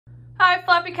Hi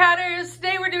Floppycatters!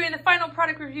 Today we're doing the final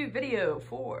product review video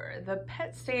for the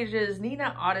Petstages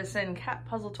Nina Ottosson cat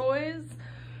puzzle toys,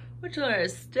 which are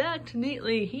stacked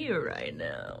neatly here right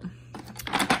now.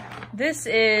 This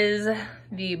is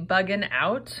the Buggin'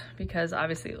 Out, because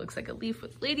obviously it looks like a leaf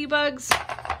with ladybugs.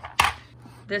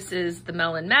 This is the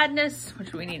Melon Madness,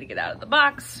 which we need to get out of the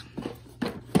box.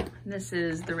 This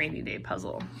is the Rainy Day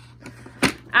Puzzle.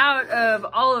 Out of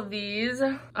all of these,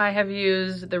 I have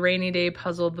used the Rainy Day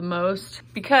Puzzle the most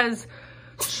because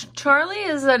Charlie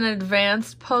is an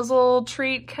advanced puzzle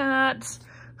treat cat.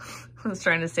 I was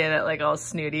trying to say that like all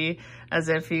snooty, as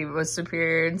if he was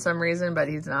superior in some reason, but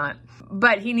he's not.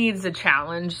 But he needs a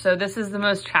challenge, so this is the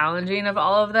most challenging of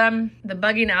all of them. The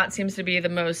Bugging Out seems to be the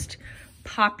most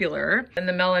popular, and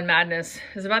the Melon Madness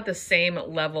is about the same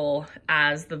level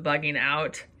as the Bugging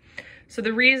Out. So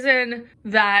the reason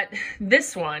that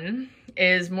this one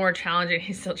is more challenging,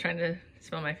 he's still trying to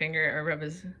smell my finger or rub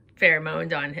his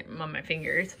pheromone on my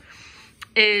fingers,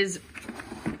 is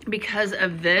because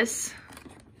of this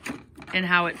and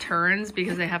how it turns,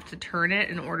 because they have to turn it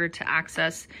in order to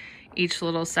access each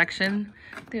little section.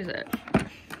 There's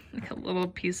like a little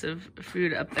piece of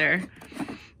food up there.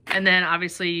 And then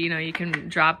obviously, you know, you can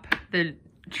drop the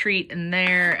treat in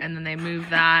there and then they move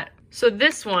that. So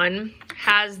this one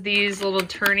has these little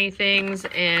turny things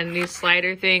and these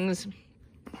slider things,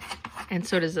 and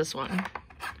so does this one.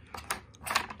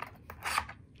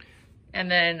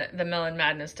 And then the Melon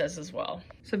Madness does as well.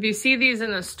 So if you see these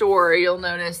in the store, you'll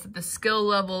notice that the skill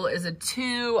level is a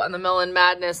 2 on the Melon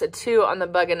Madness, a 2 on the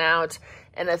Buggin' Out,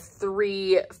 and a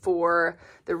 3 for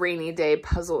the Rainy Day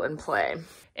Puzzle and Play.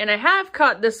 And I have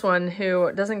caught this one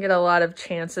who doesn't get a lot of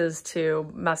chances to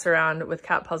mess around with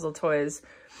cat puzzle toys,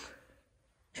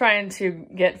 trying to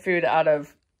get food out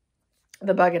of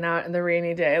the Buggin' Out and the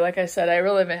Rainy Day. Like I said, I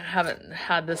really haven't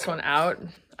had this one out.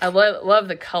 I love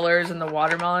the colors and the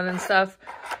watermelon and stuff,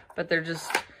 but they're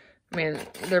just, I mean,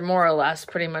 they're more or less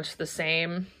pretty much the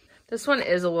same. This one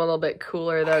is a little bit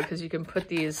cooler though, because you can put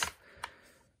these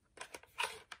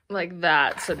like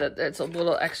that so that it's a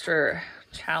little extra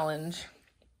challenge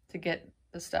to get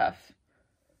the stuff.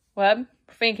 Web?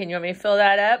 Thinking, you want me to fill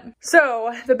that up?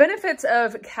 So the benefits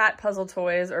of cat puzzle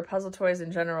toys, or puzzle toys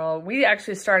in general, we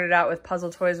actually started out with puzzle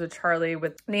toys with Charlie.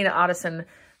 With Nina Ottosson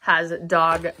has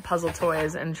dog puzzle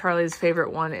toys, and Charlie's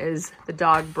favorite one is the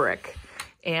dog brick,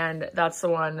 and that's the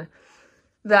one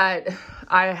that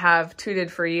I have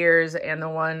tooted for years, and the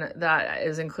one that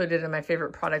is included in my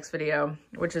favorite products video,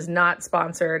 which is not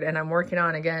sponsored and I'm working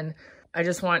on again. I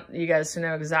just want you guys to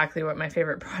know exactly what my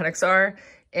favorite products are,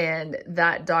 and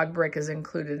that dog brick is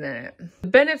included in it. The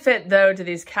benefit though to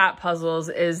these cat puzzles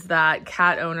is that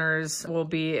cat owners will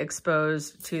be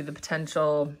exposed to the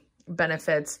potential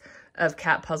benefits of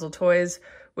cat puzzle toys,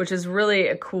 which is really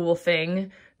a cool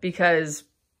thing because,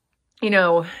 you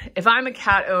know, if I'm a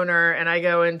cat owner and I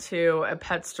go into a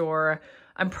pet store,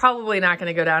 I'm probably not going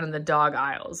to go down in the dog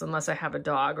aisles unless I have a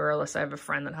dog, or unless I have a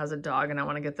friend that has a dog and I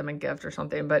want to get them a gift or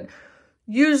something. But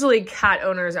usually cat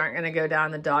owners aren't going to go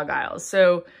down the dog aisles.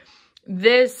 So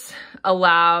this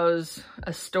allows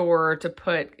a store to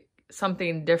put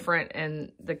something different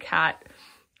in the cat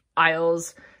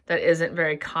aisles that isn't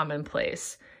very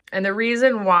commonplace. And the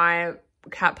reason why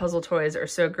cat puzzle toys are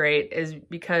so great is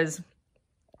because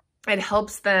it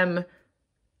helps them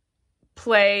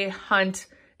play, hunt,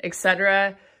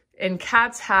 etc. And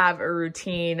cats have a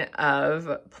routine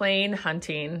of playing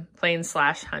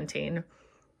slash hunting,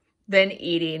 then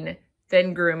eating,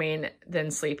 then grooming, then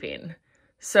sleeping.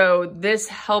 So this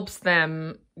helps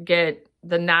them get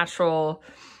the natural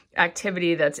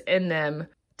activity that's in them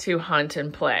to hunt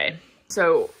and play.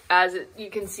 So as you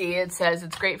can see, it says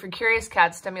it's great for curious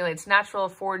cats, stimulates natural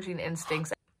foraging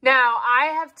instincts. Now, I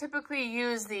have typically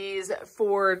used these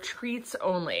for treats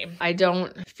only. I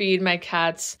don't feed my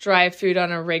cats dry food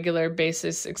on a regular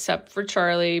basis, except for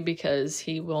Charlie, because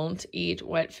he won't eat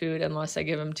wet food unless I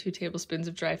give him 2 tablespoons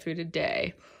of dry food a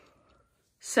day.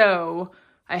 So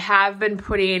I have been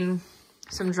putting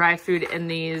some dry food in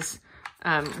these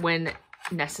when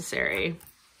necessary,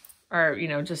 or, you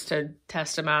know, just to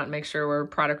test them out and make sure we're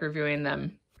product reviewing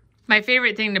them. My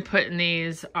favorite thing to put in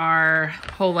these are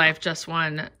Whole Life Just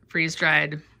One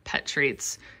freeze-dried pet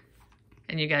treats.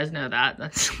 And you guys know that.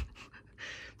 That's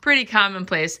pretty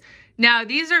commonplace. Now,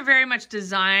 these are very much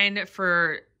designed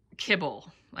for kibble,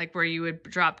 like where you would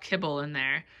drop kibble in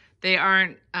there. They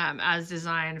aren't as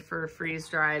designed for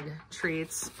freeze-dried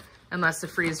treats, unless the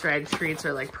freeze-dried treats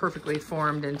are like perfectly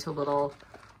formed into little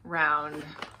round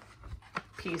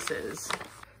pieces.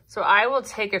 So I will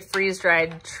take a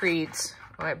freeze-dried treat,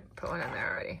 oh, I put one in there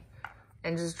already,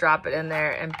 and just drop it in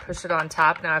there and push it on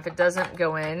top. Now, if it doesn't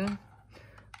go in,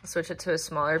 switch it to a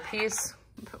smaller piece.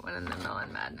 Put one in the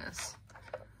Melon Madness.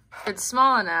 It's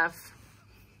small enough.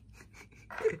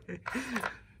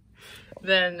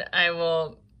 Then I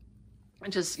will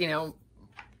just, you know,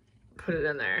 put it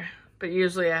in there. But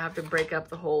usually I have to break up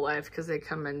the whole life because they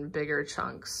come in bigger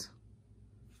chunks.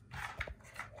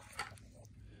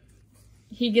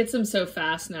 He gets them so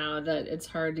fast now that it's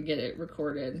hard to get it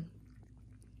recorded.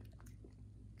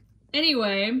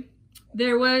 Anyway,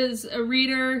 there was a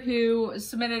reader who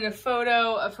submitted a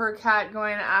photo of her cat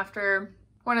going after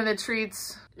one of the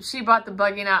treats. She bought the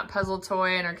Bugging Out puzzle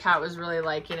toy and her cat was really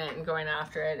liking it and going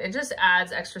after it. It just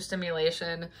adds extra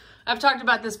stimulation. I've talked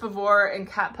about this before in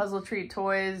cat puzzle treat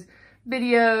toys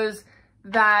videos,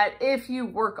 that if you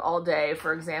work all day,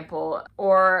 for example,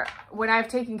 or when I've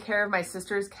taken care of my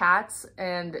sister's cats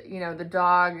and, you know, the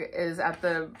dog is at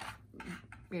the,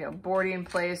 you know, boarding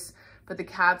place, but the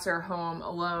cats are home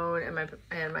alone,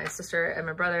 and my sister and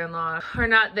my brother-in-law are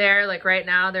not there. Like right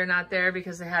now, they're not there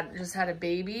because they just had a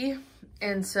baby.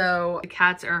 And so the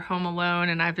cats are home alone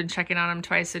and I've been checking on them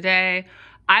twice a day.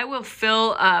 I will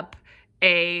fill up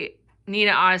a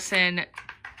Nina Ottosson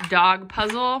dog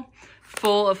puzzle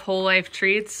full of whole life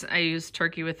treats. I use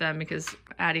turkey with them because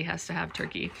Addie has to have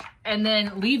turkey. And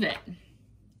then leave it.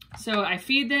 So I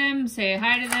feed them, say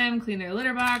hi to them, clean their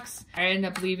litter box. I end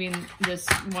up leaving this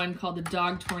one called the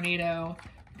Dog Tornado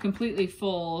completely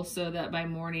full so that by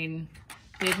morning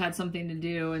they've had something to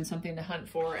do and something to hunt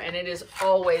for. And it is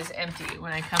always empty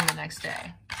when I come the next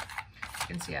day. You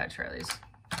can see how Charlie's.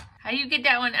 How do you get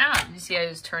that one out? You see how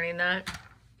he's turning that?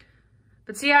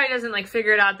 But see how he doesn't like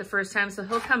figure it out the first time? So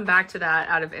he'll come back to that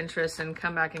out of interest and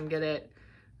come back and get it.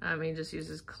 He just uses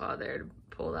his claw there to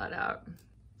pull that out.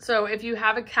 So if you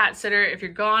have a cat sitter, if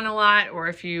you're gone a lot, or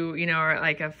if you know, are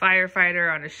like a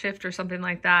firefighter on a shift or something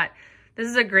like that, this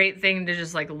is a great thing to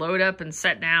just like load up and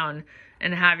set down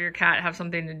and have your cat have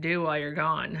something to do while you're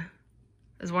gone.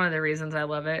 Is one of the reasons I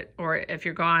love it. Or if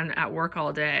you're gone at work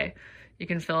all day, you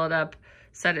can fill it up,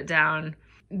 set it down.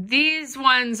 These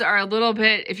ones are a little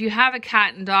bit, if you have a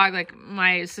cat and dog, like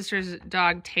my sister's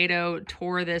dog Tato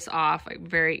tore this off like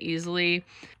very easily.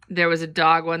 There was a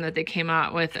dog one that they came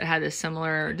out with that had a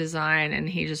similar design, and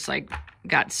he just like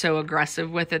got so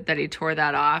aggressive with it that he tore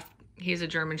that off. He's a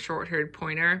German short-haired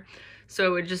pointer. So it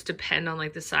would just depend on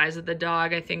like the size of the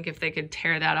dog, I think, if they could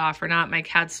tear that off or not. My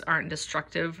cats aren't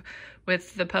destructive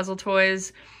with the puzzle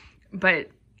toys, but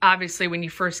obviously when you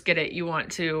first get it, you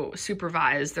want to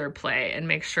supervise their play and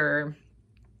make sure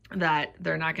that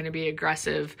they're not going to be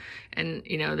aggressive and,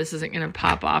 you know, this isn't going to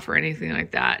pop off or anything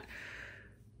like that.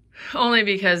 Only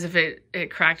because if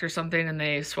it cracked or something and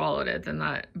they swallowed it, then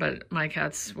that, but my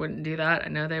cats wouldn't do that. I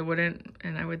know they wouldn't,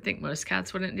 and I would think most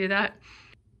cats wouldn't do that.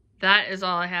 That is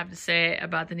all I have to say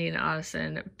about the Nina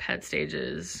Ottosson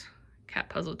Petstages cat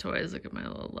puzzle toys. Look at my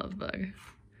little love bug.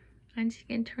 I'm just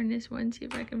gonna turn this one, see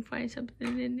if I can find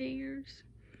something in the ears.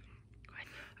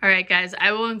 All right, guys,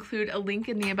 I will include a link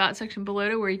in the About section below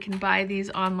to where you can buy these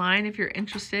online if you're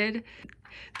interested.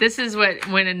 This is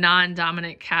when a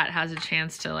non-dominant cat has a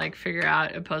chance to like figure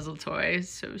out a puzzle toy. It's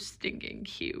so stinking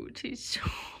cute. He's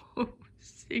so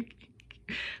stinking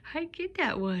cute. I get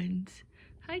that one.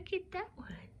 I get that one.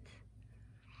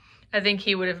 I think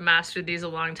he would have mastered these a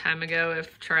long time ago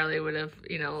if Charlie would have,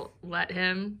 you know, let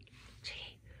him.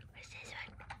 Jay, what's this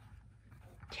one?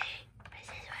 Jay, what's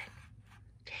this one?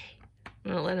 Jay.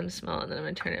 I'm gonna let him smell it and then I'm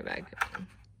gonna turn it back.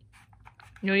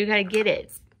 No, you gotta get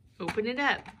it. Open it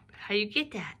up. How you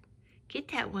get that? Get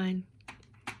that one.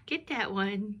 Get that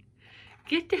one.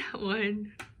 Get that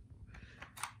one.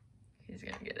 He's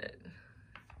gonna get it.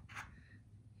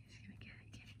 He's gonna get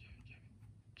it, get it,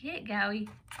 get it, get it. Get it, Gowie.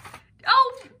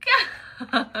 Oh,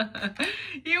 God.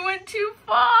 You went too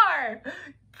far.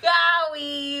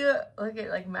 Gowie. Look,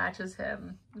 it like matches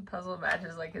him. The puzzle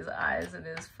matches like his eyes and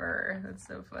his fur. That's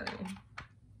so funny.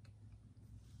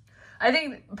 I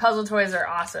think puzzle toys are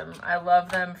awesome. I love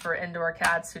them for indoor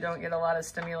cats who don't get a lot of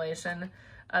stimulation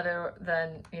other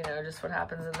than, you know, just what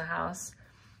happens in the house.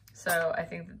 So I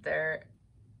think that they're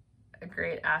a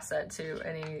great asset to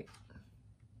any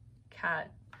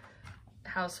cat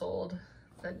household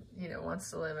that, you know, wants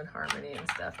to live in harmony and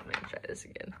stuff. I'm gonna try this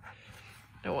again.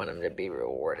 I want them to be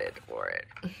rewarded for it.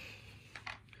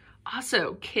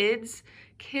 Also, kids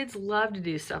love to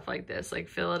do stuff like this, like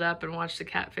fill it up and watch the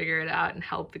cat figure it out and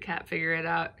help the cat figure it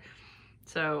out.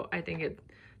 So I think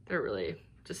they're really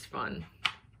just fun.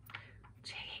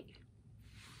 Jiggy,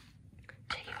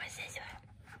 what's this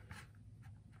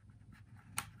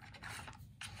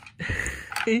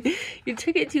one? You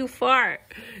took it too far.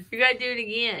 You gotta do it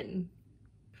again.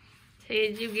 Hey,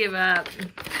 did you give up?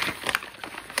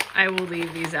 I will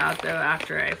leave these out though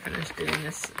after I finish doing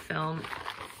this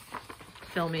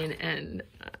filming, and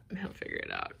he'll figure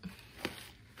it out.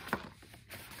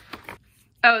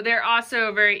 Oh, they're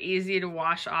also very easy to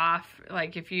wash off.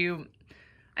 Like if you,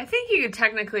 I think you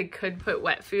technically could put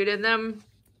wet food in them.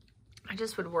 I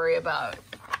just would worry about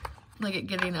like it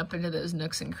getting up into those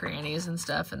nooks and crannies and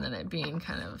stuff, and then it being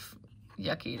kind of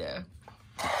yucky to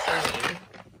clean.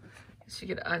 So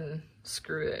you could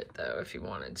unscrew it though if you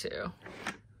wanted to.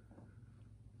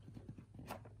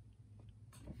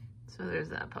 So there's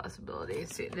that possibility.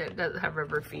 See, it doesn't have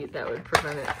rubber feet that would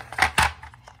prevent it.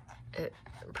 It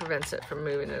prevents it from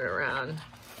moving it around.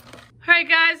 All right,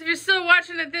 guys, if you're still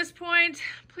watching at this point,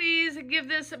 please give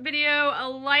this video a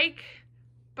like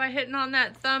by hitting on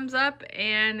that thumbs up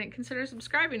and consider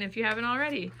subscribing if you haven't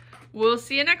already. We'll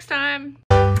see you next time.